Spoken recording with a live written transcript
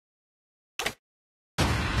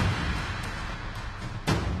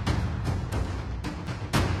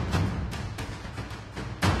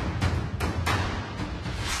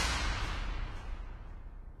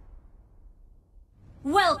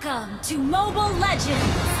Welcome to Mobile Legends!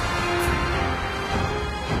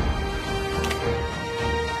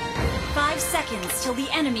 5 seconds till the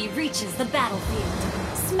enemy reaches the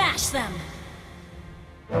battlefield. Smash them!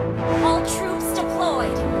 All troops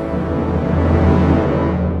deployed!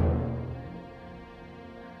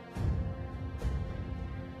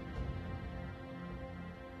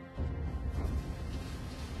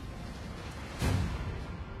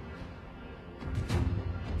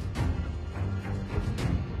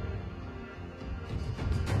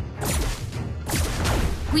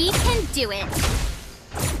 We can do it!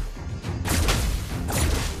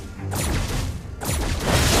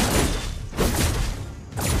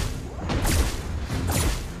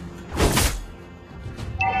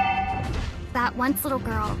 That once little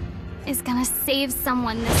girl is gonna save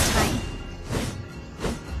someone this time.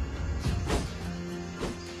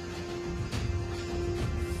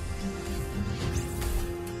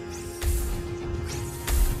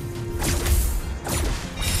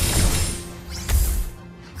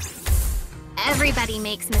 Everybody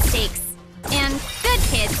makes mistakes, and good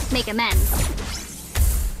kids make amends.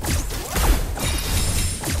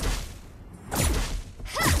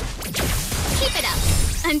 Keep it up,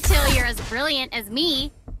 until you're as brilliant as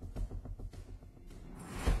me.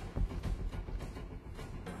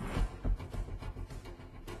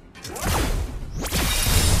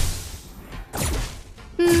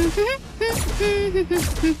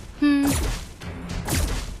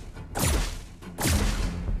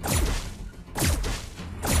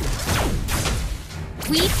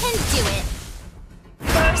 We can do it!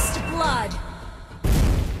 First blood!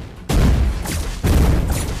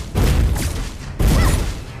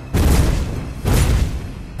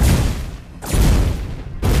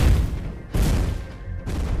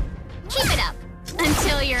 Keep it up,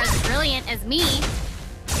 until you're as brilliant as me.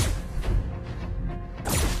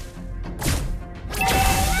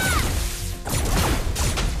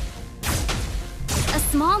 A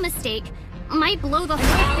small mistake might blow the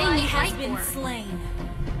whole thing you fight been for. Slain.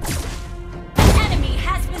 An enemy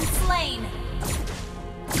has been slain.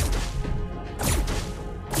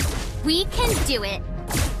 We can do it.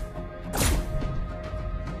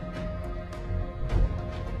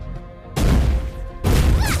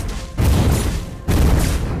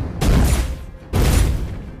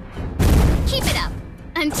 Keep it up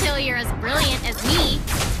until you're as brilliant as me.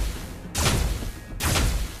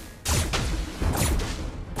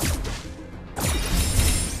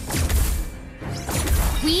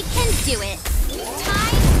 We can do it.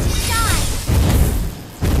 Time to shine.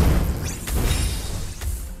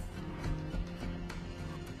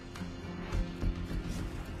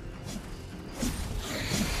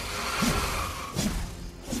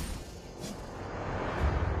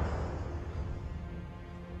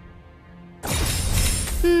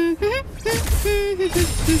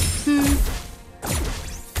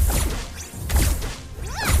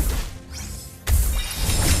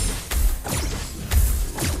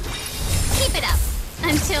 Keep it up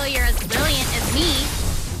until you're as brilliant as me.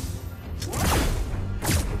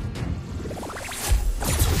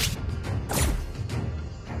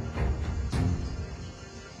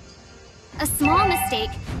 A small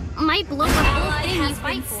mistake might blow the whole thing you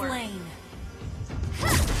fight for. Slain.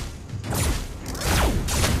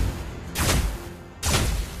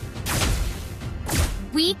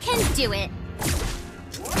 We can do it.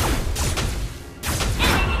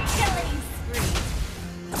 Enemy killing spree.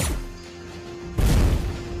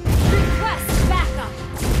 Request backup.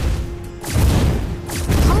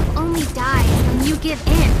 Hope only dies when you give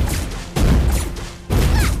in.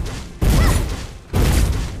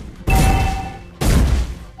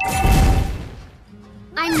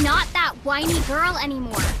 I'm not that whiny girl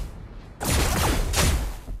anymore.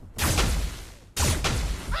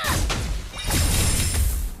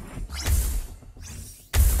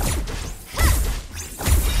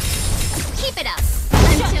 Keep it up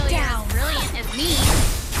until you're as brilliant as me.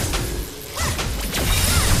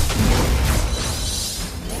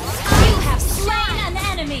 You have slain an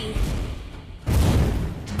enemy.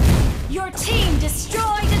 Your team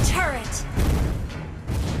destroyed a turret.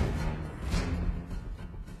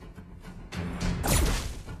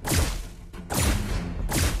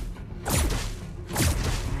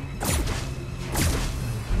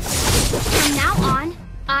 From now on,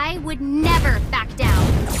 I would never back down.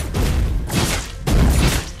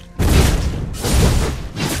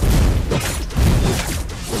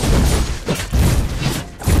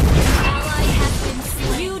 Ally has been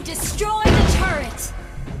slain. You destroyed a turret.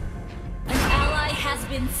 An ally has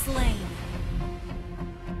been slain.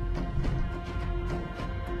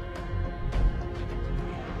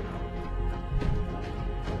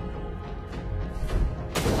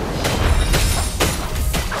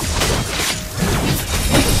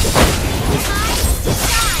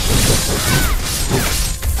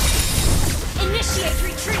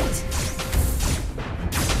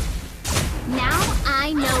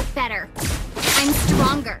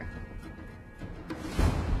 stronger.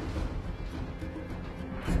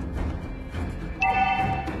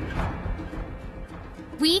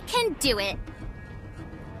 We can do it.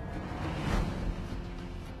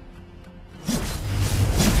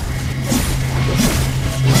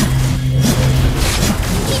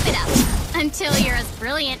 Keep it up until you're as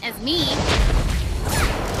brilliant as me.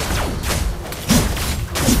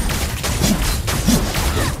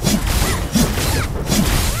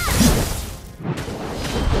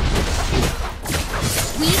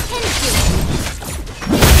 We can do it.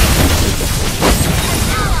 An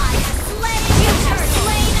ally has slain you have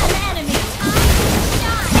slain an enemy.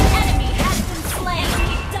 An enemy has been slain.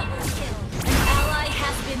 Double kill. An ally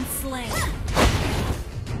has been slain.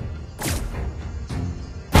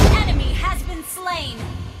 An enemy has been slain.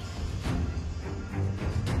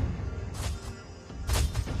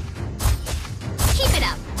 Keep it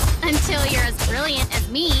up until you're as brilliant as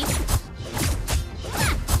me.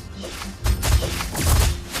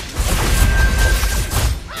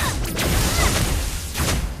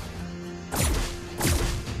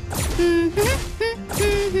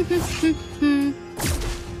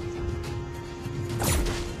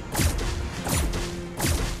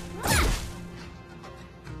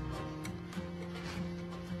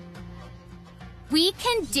 We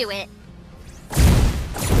can do it.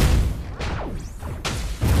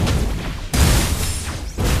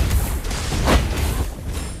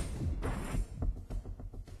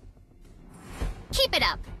 Keep it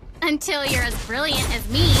up until you're as brilliant as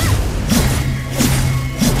me.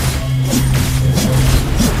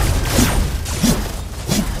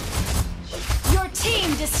 Your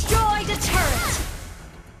team destroyed a turret.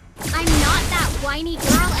 I'm not that whiny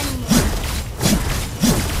girl anymore.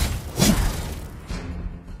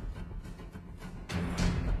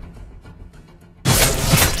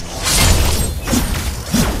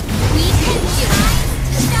 We can do it.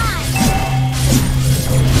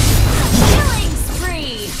 Killing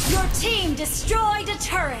spree. Your team destroyed a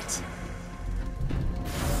turret.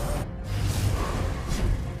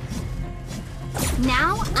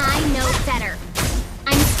 Now I know better.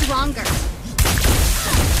 I'm stronger.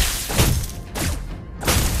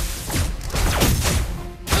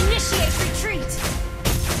 Initiate retreat.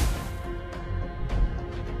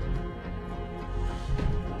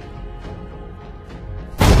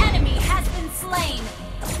 An enemy has been slain.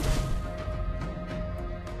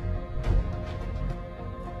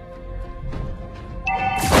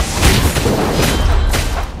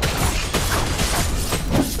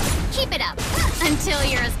 Keep it up until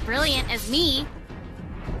you're as brilliant as me.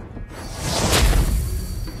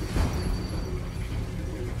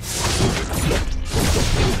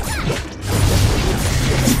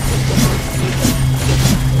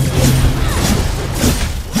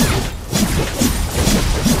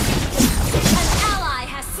 An ally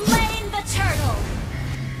has slain the turtle.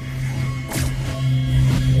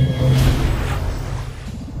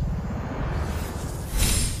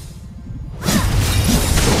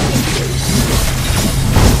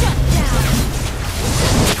 Shut down.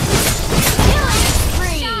 Killing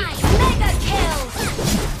spree. Mega kill.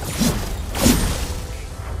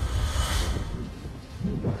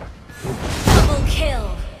 Double kill.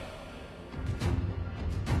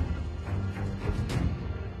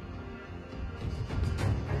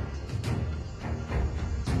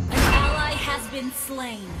 An ally has been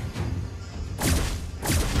slain.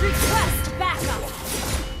 Request backup.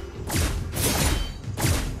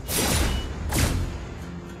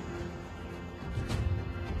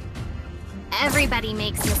 Everybody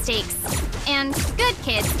makes mistakes, and good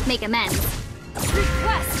kids make amends.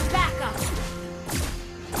 Request backup.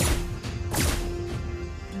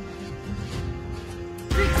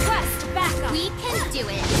 Request backup. We can do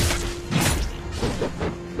it.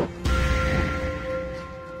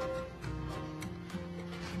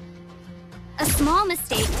 A small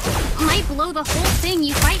mistake might blow the whole thing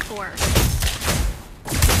you fight for.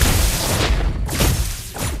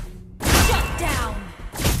 Shut down.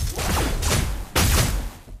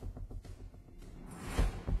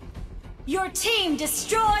 Your team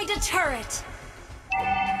destroyed a turret.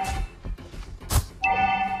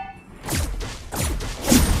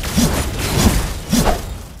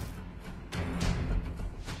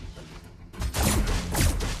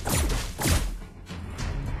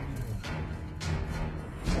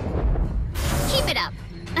 Keep it up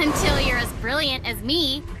until you're as brilliant as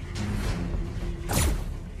me.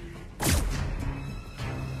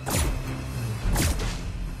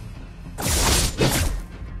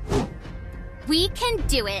 We can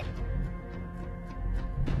do it.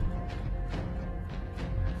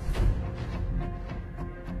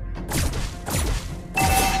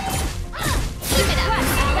 Keep it up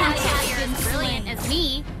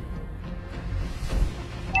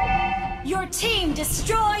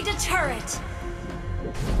destroyed a turret.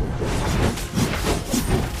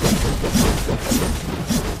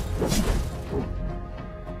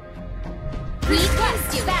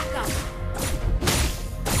 Request backup.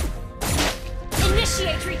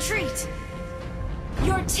 Initiate retreat.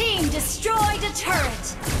 Your team destroyed a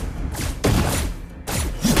turret.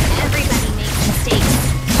 Everybody makes mistakes.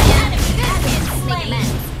 An enemy has been Make slain.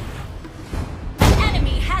 amends. An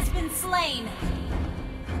enemy has been slain.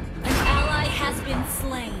 An ally has been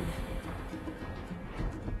slain.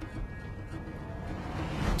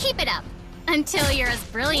 Keep it up until you're as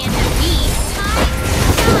brilliant as me.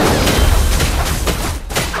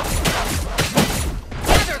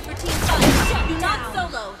 Gather for team fight. Do not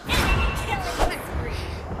solo. Enemy killing spree.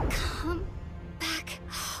 Come back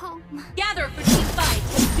home. Gather for team fight.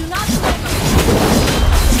 Do not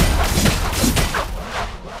solo.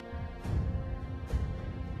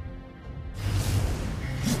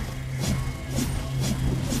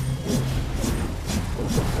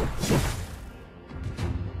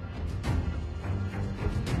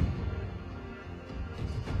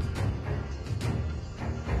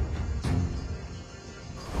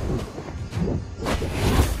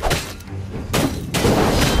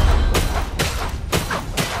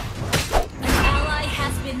 An ally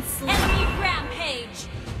has been slain. Enemy rampage.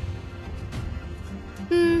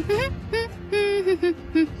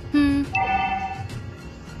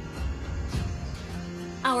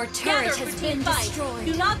 Our turret has been destroyed.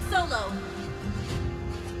 Do not solo.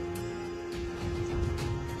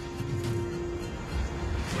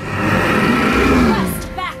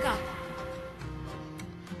 Request backup.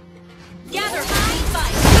 Gather for team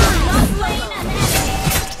fight. Do not slain an enemy.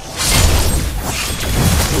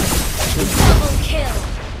 Double kill.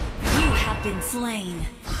 You have been slain.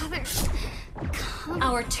 Father, come.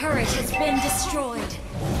 Our turret has been destroyed.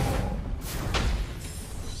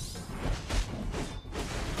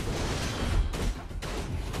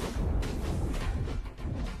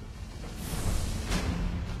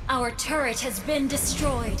 Our turret has been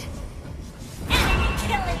destroyed. Enemy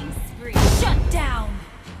killing spree. Shut down.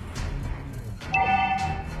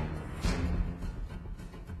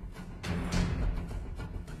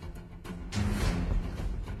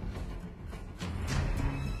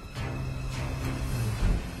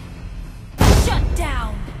 Shut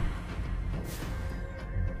down.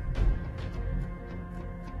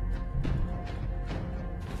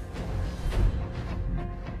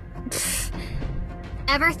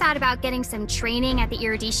 Ever thought about getting some training at the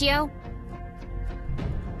Eruditio?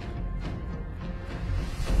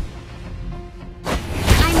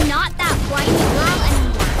 I'm not that whiny girl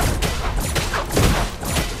anymore.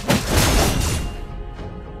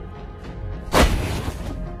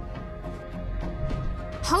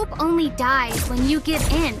 Hope only dies when you give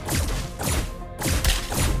in.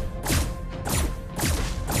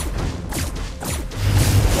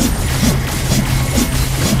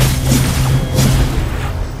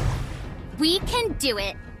 We can do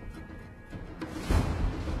it.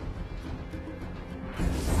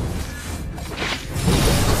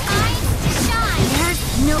 Time to shine. There's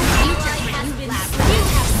no future for Has you, been Lab. You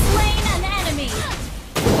have slain an enemy.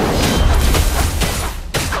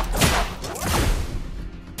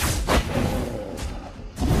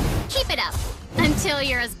 Keep it up until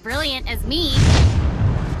you're as brilliant as me.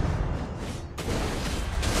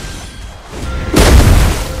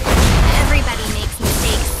 Everybody makes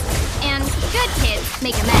mistakes, and good kids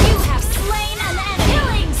make amends. You have slain an enemy.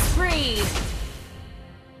 Killing spree.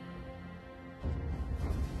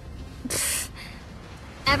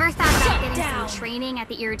 Ever thought about Shut getting down. some training at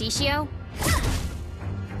the Eruditio?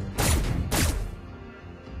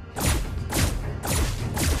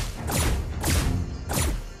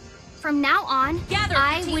 From now on, Gather for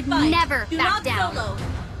I team would fight. never Do back not down. solo.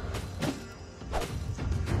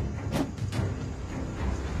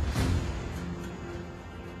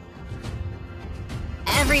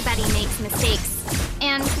 Everybody makes mistakes,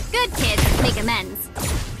 and good kids make amends.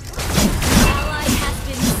 Ally has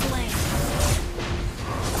been slain.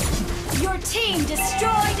 Your team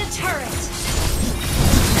destroyed a turret.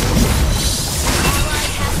 Ally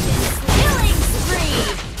has been slain. Killing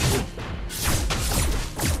spree.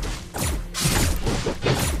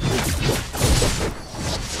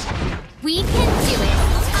 We can do it.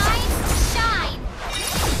 Time to shine.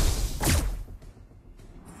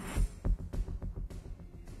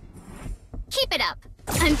 Keep it up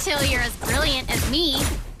until you're as brilliant as me.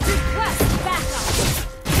 Request backup.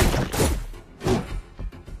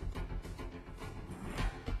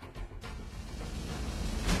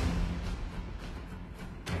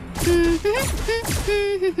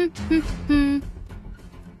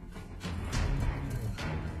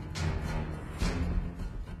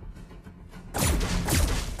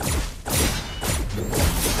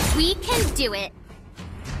 do it.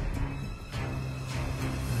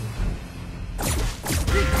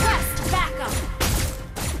 Request backup.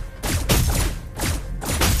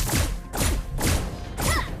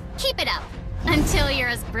 Keep it up until you're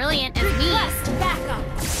as brilliant as me. Request backup.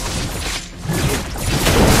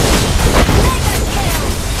 Mega kill.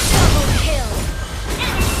 Double kill.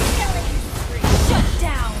 Enemy killing spree. Shut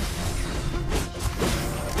down.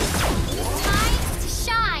 Time to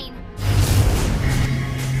shine.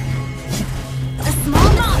 A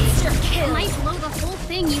small Monster mistake kill. might blow the whole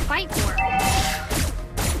thing you fight for.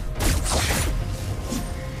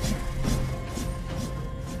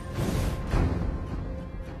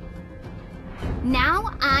 Now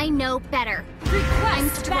I know better. I'm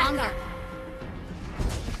Request stronger. backup.